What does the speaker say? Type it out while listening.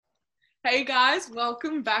Hey guys,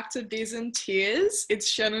 welcome back to Biz and Tears. It's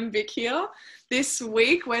Shannon Vic here. This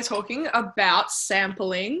week we're talking about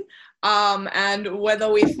sampling and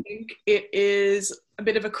whether we think it is a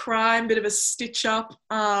bit of a crime, bit of a stitch up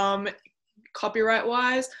copyright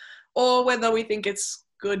wise, or whether we think it's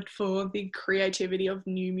good for the creativity of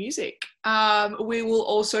new music. We will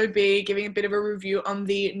also be giving a bit of a review on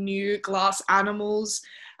the new Glass Animals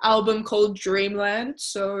album called Dreamland,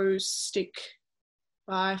 so stick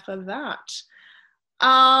by for that.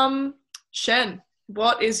 Shen,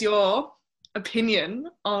 what is your opinion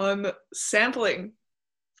on sampling?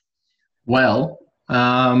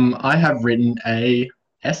 I have written a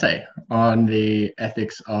essay on the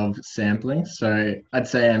ethics of sampling, so I'd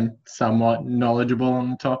say I'm somewhat knowledgeable on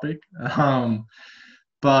the topic.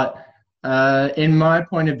 But in my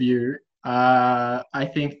point of view, I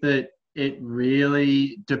think that it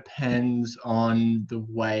really depends on the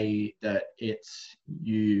way that it's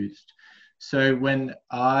used. So when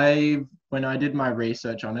I did my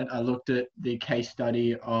research on it, I looked at the case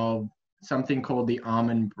study of something called the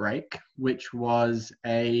Almond Break, which was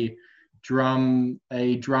a drum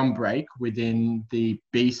break within the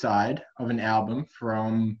B side of an album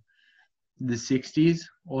from the 60s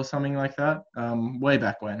or something like that, way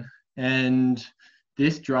back when. And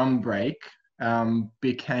this drum break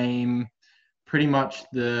became pretty much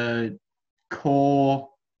the core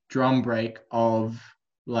drum break of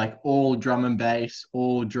like all drum and bass,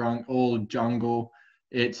 all jungle.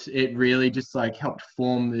 It really just like helped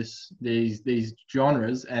form these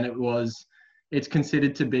genres, and it's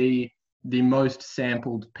considered to be the most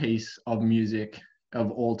sampled piece of music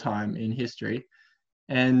of all time in history.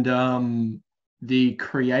 And the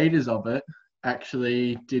creators of it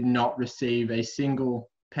actually did not receive a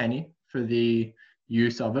single penny for the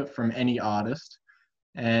use of it from any artist.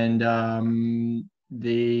 And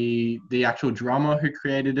the actual drummer who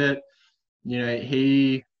created it,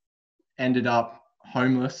 he ended up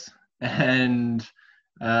homeless and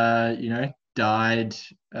died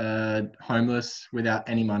homeless without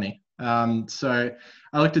any money. So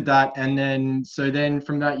I looked at that, and then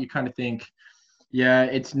from that you kind of think, yeah,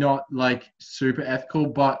 it's not like super ethical,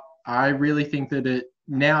 but I really think that it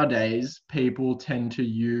nowadays people tend to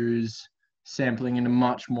use sampling in a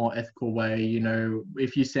much more ethical way.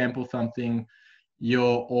 If you sample something,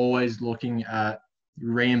 you're always looking at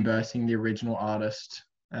reimbursing the original artist,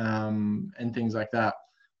 and things like that.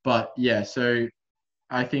 But yeah, so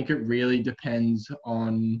I think it really depends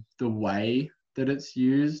on the way that it's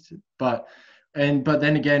used. But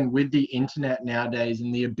then again, with the internet nowadays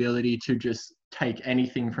and the ability to just take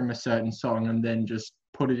anything from a certain song and then just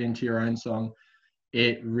put it into your own song,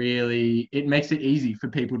 it makes it easy for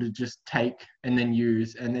people to just take and then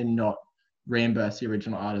use and then not reimburse the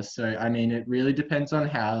original artist. So I mean, it depends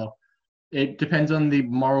on the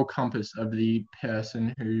moral compass of the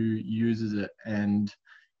person who uses it, and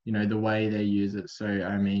the way they use it. So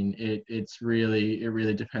I mean, it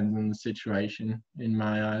really depends on the situation in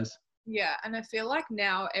my eyes. Yeah, and I feel like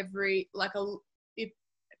now if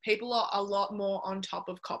people are a lot more on top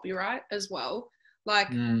of copyright as well. Like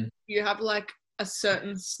Mm, you have like a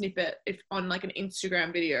certain snippet if on like an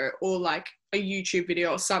Instagram video or like a YouTube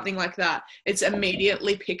video or something like that, it's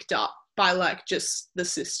immediately picked up by like just the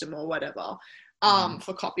system or whatever mm,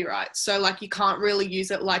 for copyright. So like you can't really use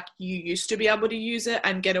it like you used to be able to use it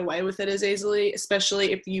and get away with it as easily,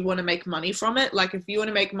 especially if you want to make money from it. Like if you want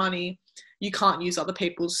to make money, you can't use other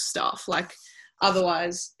people's stuff. Like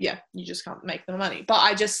otherwise, yeah, you just can't make the money. But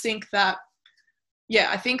I just think that yeah,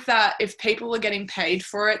 I think that if people are getting paid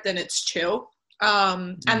for it, then it's chill.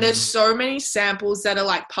 And there's mm, so many samples that are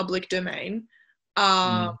like public domain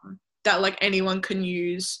um, mm, that like anyone can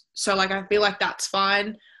use. So like I feel like that's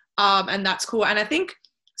fine, and that's cool. And I think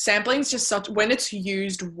sampling is just such when it's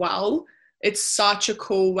used well, it's such a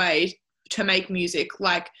cool way to make music.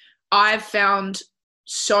 Like I've found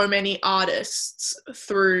so many artists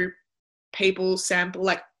through people sample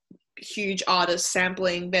like huge artists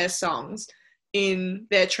sampling their songs in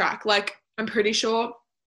their track. Like I'm pretty sure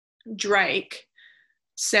Drake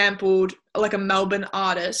sampled like a Melbourne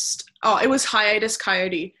artist. Oh, it was Hiatus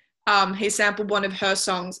Coyote. He sampled one of her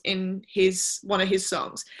songs in his one of his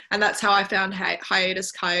songs, and that's how I found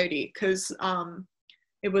Hiatus Coyote because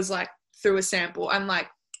it was like through a sample and like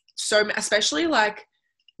so especially like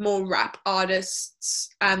more rap artists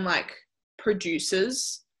and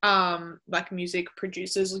producers like music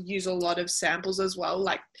producers use a lot of samples as well,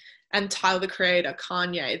 like and Tyler the Creator,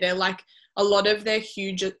 Kanye, they're like a lot of their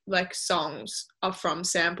huge like songs are from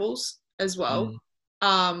samples as well,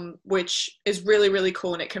 mm, which is really really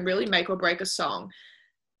cool and it can really make or break a song.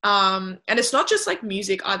 And it's not just like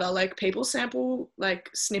music either. Like people sample like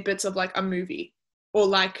snippets of like a movie or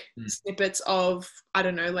like snippets of, I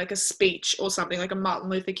don't know, like a speech or something, like a Martin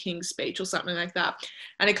Luther King speech or something like that.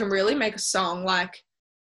 And it can really make a song like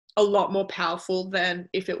a lot more powerful than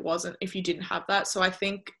if you didn't have that. So I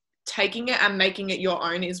think taking it and making it your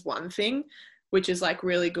own is one thing, which is like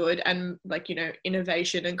really good, and like, you know,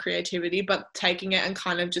 innovation and creativity, but taking it and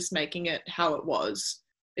kind of just making it how it was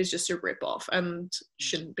is just a rip off and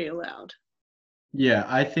shouldn't be allowed. Yeah,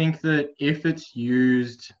 I think that if it's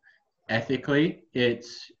used ethically,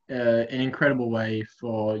 it's an incredible way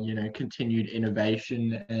for, you know, continued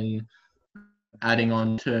innovation and adding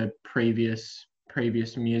on to previous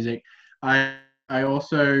music. I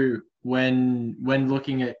also, when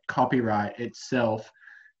looking at copyright itself,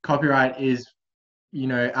 copyright is, you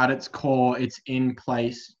know, at its core, it's in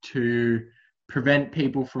place to prevent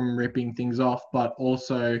people from ripping things off, but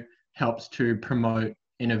also helps to promote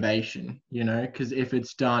innovation, you know, because if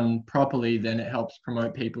it's done properly, then it helps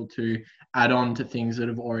promote people to add on to things that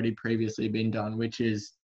have already previously been done, which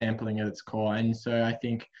is sampling at its core. And so I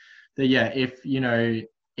think that, yeah, if, you know,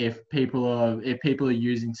 if people are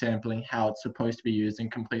using sampling how it's supposed to be used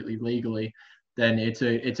and completely legally, then it's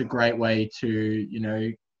a great way to, you know,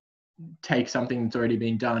 take something that's already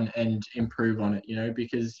been done and improve on it, you know,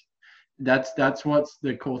 because that's what's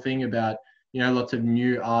the cool thing about, you know, lots of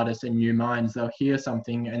new artists and new minds. They'll hear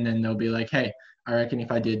something and then they'll be like, hey, I reckon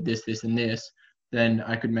if I did this, this, and this, then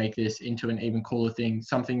I could make this into an even cooler thing,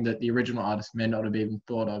 something that the original artist may not have even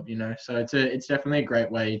thought of, you know. So it's definitely a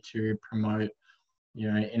great way to promote,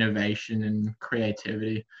 you know, innovation and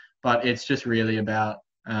creativity. But it's just really about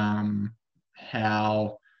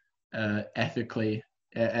how ethical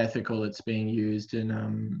it's being used,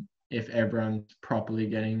 and if everyone's properly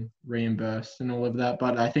getting reimbursed and all of that.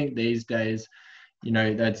 But I think these days, you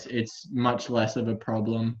know, it's much less of a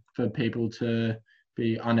problem for people to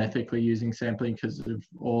be unethically using sampling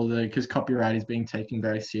because copyright is being taken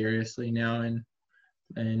very seriously now in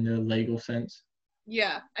a legal sense.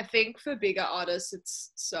 Yeah, I think for bigger artists,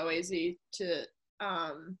 it's so easy to,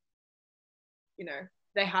 you know,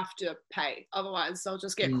 they have to pay, otherwise they'll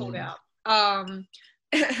just get called out.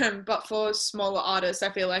 But for smaller artists, I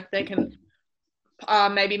feel like they can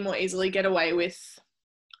maybe more easily get away with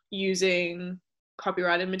using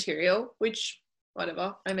copyrighted material, which,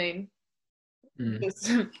 whatever, I mean,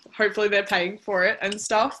 hopefully they're paying for it and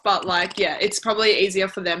stuff, but like, yeah, it's probably easier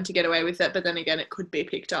for them to get away with it, but then again, it could be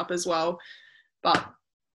picked up as well, but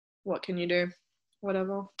what can you do?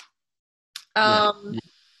 Whatever. Yeah.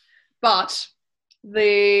 But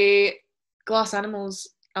the Glass Animals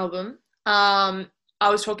album, I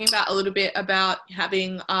was talking about a little bit about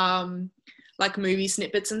having like movie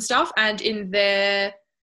snippets and stuff, and in their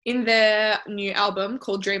new album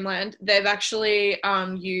called Dreamland, they've actually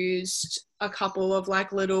used a couple of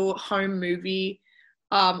like little home movie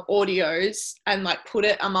audios and like put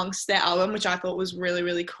it amongst their album, which I thought was really,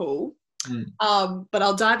 really cool. But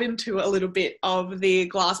I'll dive into a little bit of the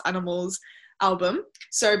Glass Animals album.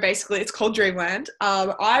 So basically it's called Dreamland.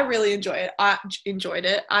 I really enjoyed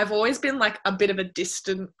it. I've always been like a bit of a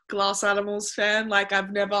distant Glass Animals fan. Like I've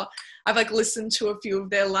like listened to a few of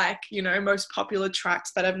their like, you know, most popular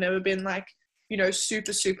tracks, but I've never been like, you know,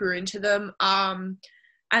 super, super into them.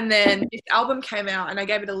 And then this album came out and I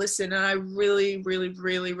gave it a listen and I really, really,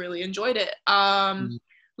 really, really enjoyed it.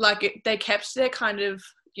 They kept their kind of,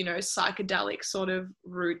 you know, psychedelic sort of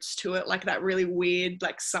roots to it, like that really weird,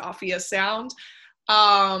 like Safia sound.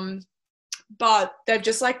 But they're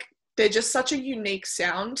just such a unique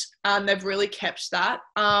sound, and they've really kept that.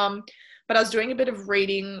 But I was doing a bit of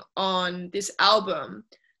reading on this album,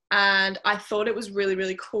 and I thought it was really,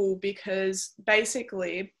 really cool because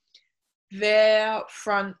basically their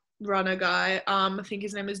front runner guy, I think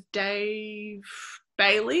his name is Dave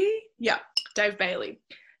Bailey. Yeah, Dave Bailey.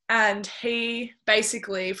 And he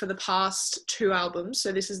basically, for the past 2 albums,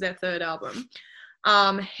 so this is their 3rd album,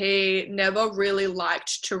 he never really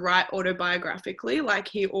liked to write autobiographically. Like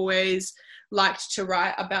he always liked to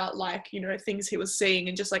write about like, you know, things he was seeing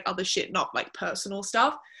and just like other shit, not like personal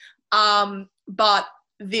stuff. But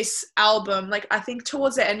this album, like I think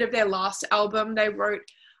towards the end of their last album, they wrote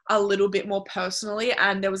a little bit more personally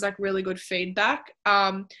and there was like really good feedback.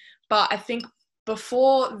 But I think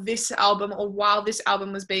before this album or while this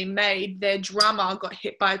album was being made, their drummer got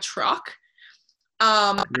hit by a truck.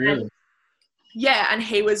 Really? And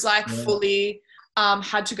he was like fully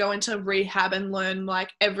had to go into rehab and learn like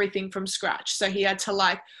everything from scratch. So he had to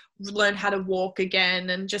like learn how to walk again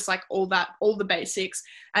and just like all the basics.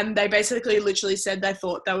 And they basically literally said they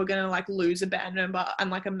thought they were going to like lose a band member and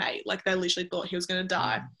like a mate. Like they literally thought he was going to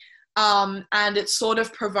die. And it sort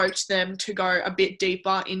of provoked them to go a bit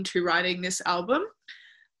deeper into writing this album.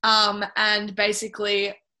 And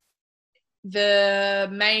basically, the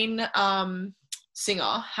main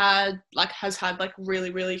singer has had like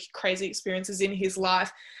really, really crazy experiences in his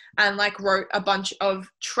life, and like wrote a bunch of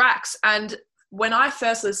tracks. And when I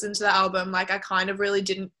first listened to the album, like I kind of really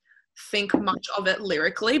didn't think much of it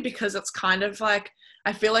lyrically, because it's kind of like,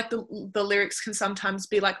 I feel like the lyrics can sometimes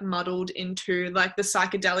be like muddled into like the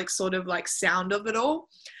psychedelic sort of like sound of it all.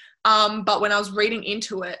 But when I was reading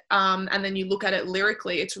into it, and then you look at it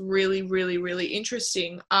lyrically, it's really, really, really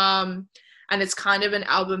interesting. And it's kind of an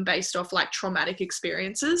album based off like traumatic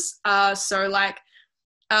experiences. So like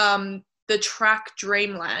the track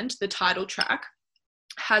Dreamland, the title track,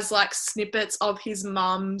 has like snippets of his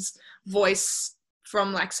mum's voice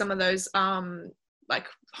from like some of those like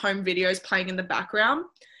home videos playing in the background.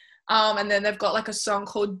 And then they've got like a song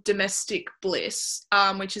called Domestic Bliss,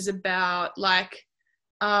 which is about like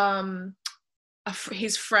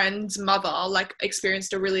his friend's mother like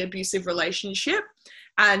experienced a really abusive relationship,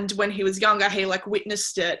 and when he was younger he like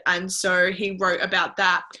witnessed it, and so he wrote about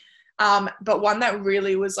that. But one that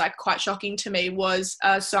really was like quite shocking to me was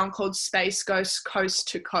a song called Space Ghost Coast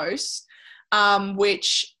to Coast,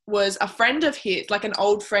 which was a friend of his, like an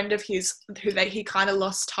old friend of his who he kind of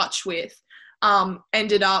lost touch with,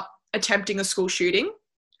 ended up attempting a school shooting.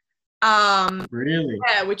 Really?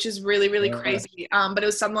 Yeah, which is really, really crazy. But it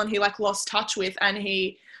was someone he like lost touch with, and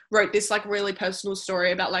he wrote this like really personal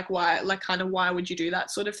story about like why, like kind of why would you do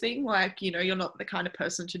that sort of thing? Like, you know, you're not the kind of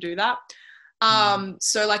person to do that.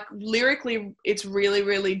 So like lyrically, it's really,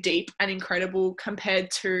 really deep and incredible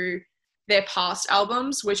compared to their past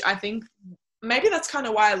albums, which I think maybe that's kind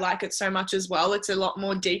of why I like it so much as well. It's a lot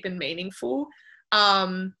more deep and meaningful.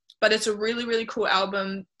 But it's a really, really cool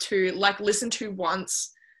album to like listen to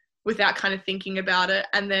once without kind of thinking about it,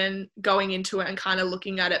 and then going into it and kind of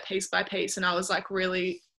looking at it piece by piece. And I was like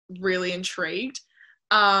really, really intrigued.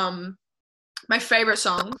 My favorite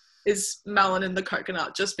song is Melon and the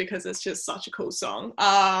Coconut, just because it's just such a cool song.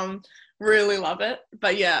 Really love it.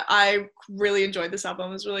 But yeah, I really enjoyed this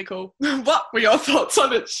album. It was really cool. What were your thoughts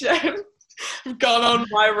on it, Shan? I've gone on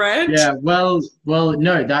my rant. Yeah, well,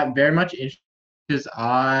 no, that very much is, because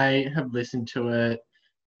I have listened to it,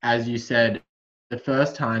 as you said, the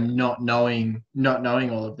first time, not knowing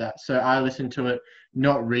all of that. So I listened to it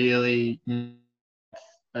not really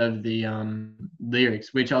of the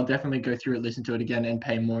lyrics, which I'll definitely go through it, listen to it again, and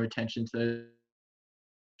pay more attention to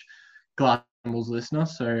Glass Animals listener.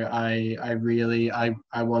 So I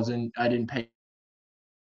didn't pay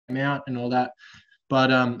them out and all that,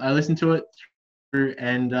 but I listened to it through,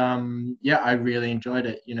 and yeah, I really enjoyed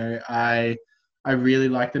it. You know, I really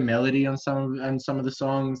like the melody on some of the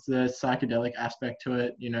songs, the psychedelic aspect to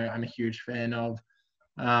it. You know, I'm a huge fan of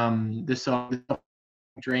the song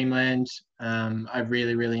Dreamland. I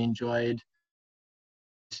really, really enjoyed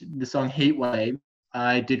the song Heat Wave.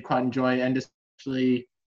 I did quite enjoy, and especially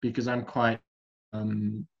because I'm quite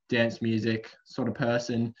dance music sort of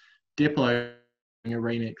person, Diplo doing a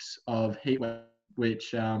remix of Heat Wave,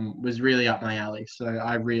 which was really up my alley. So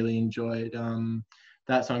I really enjoyed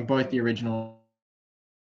that song. Both the original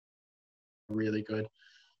really good.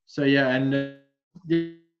 So yeah, and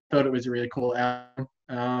thought it was a really cool album.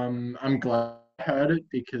 I'm glad I heard it,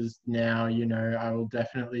 because now, you know, I will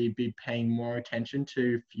definitely be paying more attention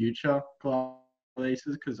to future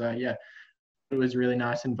releases, because yeah, it was really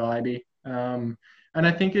nice and vibey. And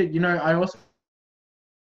I think it, you know, I also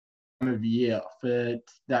time of year for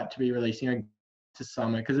that to be releasing to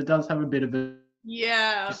summer, because it does have a bit of a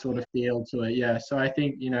sort of feel to it. Yeah, so I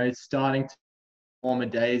think, you know, it's starting to warmer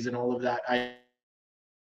days and all of that. It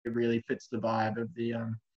really fits the vibe of the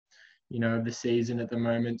you know, of the season at the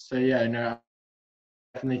moment. So yeah, no, I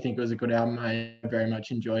definitely think it was a good album. I very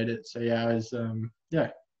much enjoyed it. So yeah, I was yeah,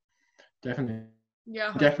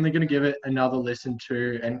 definitely gonna give it another listen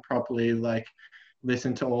to, and properly like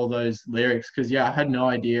listen to all those lyrics, because yeah, I had no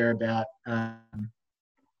idea about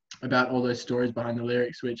all those stories behind the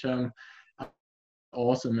lyrics, which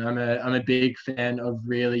awesome. I'm a big fan of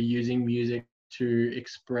really using music to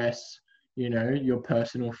express, you know, your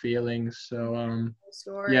personal feelings. So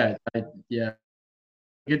yeah, yeah,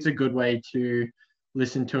 it's a good way to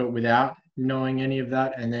listen to it without knowing any of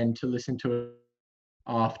that, and then to listen to it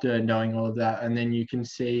after knowing all of that, and then you can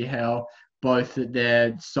see how both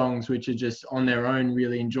their songs, which are just on their own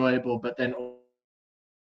really enjoyable, but then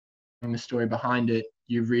the story behind it,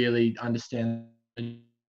 you really understand.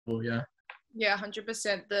 Yeah. Yeah,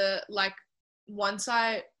 100%. The like once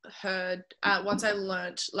I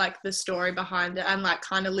learnt like the story behind it and like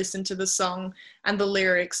kind of listened to the song and the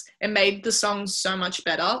lyrics, it made the song so much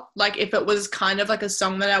better. Like if it was kind of like a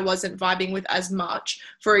song that I wasn't vibing with as much,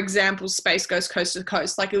 for example, Space Ghost Coast to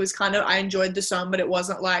Coast, like it was kind of, I enjoyed the song, but it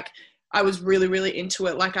wasn't like I was really, really into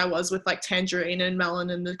it like I was with like Tangerine and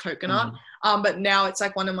Melon and the Coconut. But now it's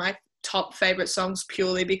like one of my top favorite songs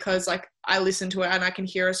purely because like I listen to it and I can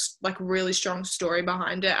hear a like really strong story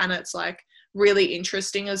behind it, and it's like really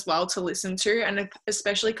interesting as well to listen to, and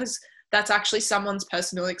especially because that's actually someone's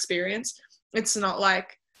personal experience. It's not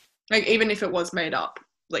like even if it was made up,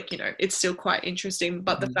 like, you know, it's still quite interesting,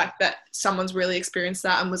 but the fact that someone's really experienced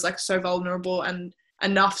that and was like so vulnerable and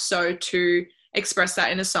enough so to express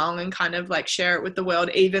that in a song and kind of like share it with the world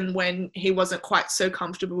even when he wasn't quite so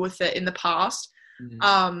comfortable with it in the past.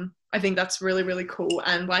 I think that's really, really cool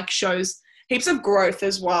and like shows heaps of growth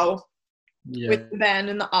as well with the band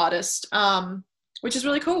and the artist, which is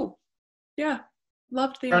really cool. Yeah,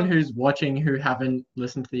 loved the Everyone who's watching who haven't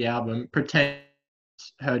listened to the album, pretend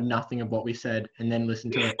heard nothing of what we said and then listen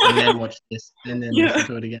to it and then watch this and then listen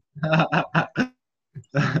to it again.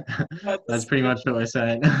 That's pretty much what we're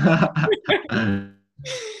saying.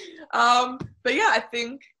 But yeah, I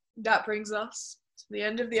think that brings us to the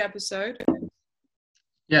end of the episode.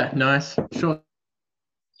 Yeah, nice.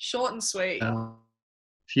 Short and sweet.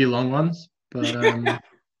 Few long ones, but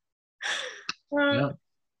yeah.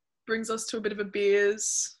 Brings us to a bit of a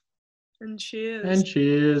beers and cheers. And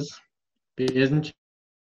cheers. Beers and cheers.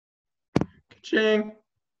 Ka-ching.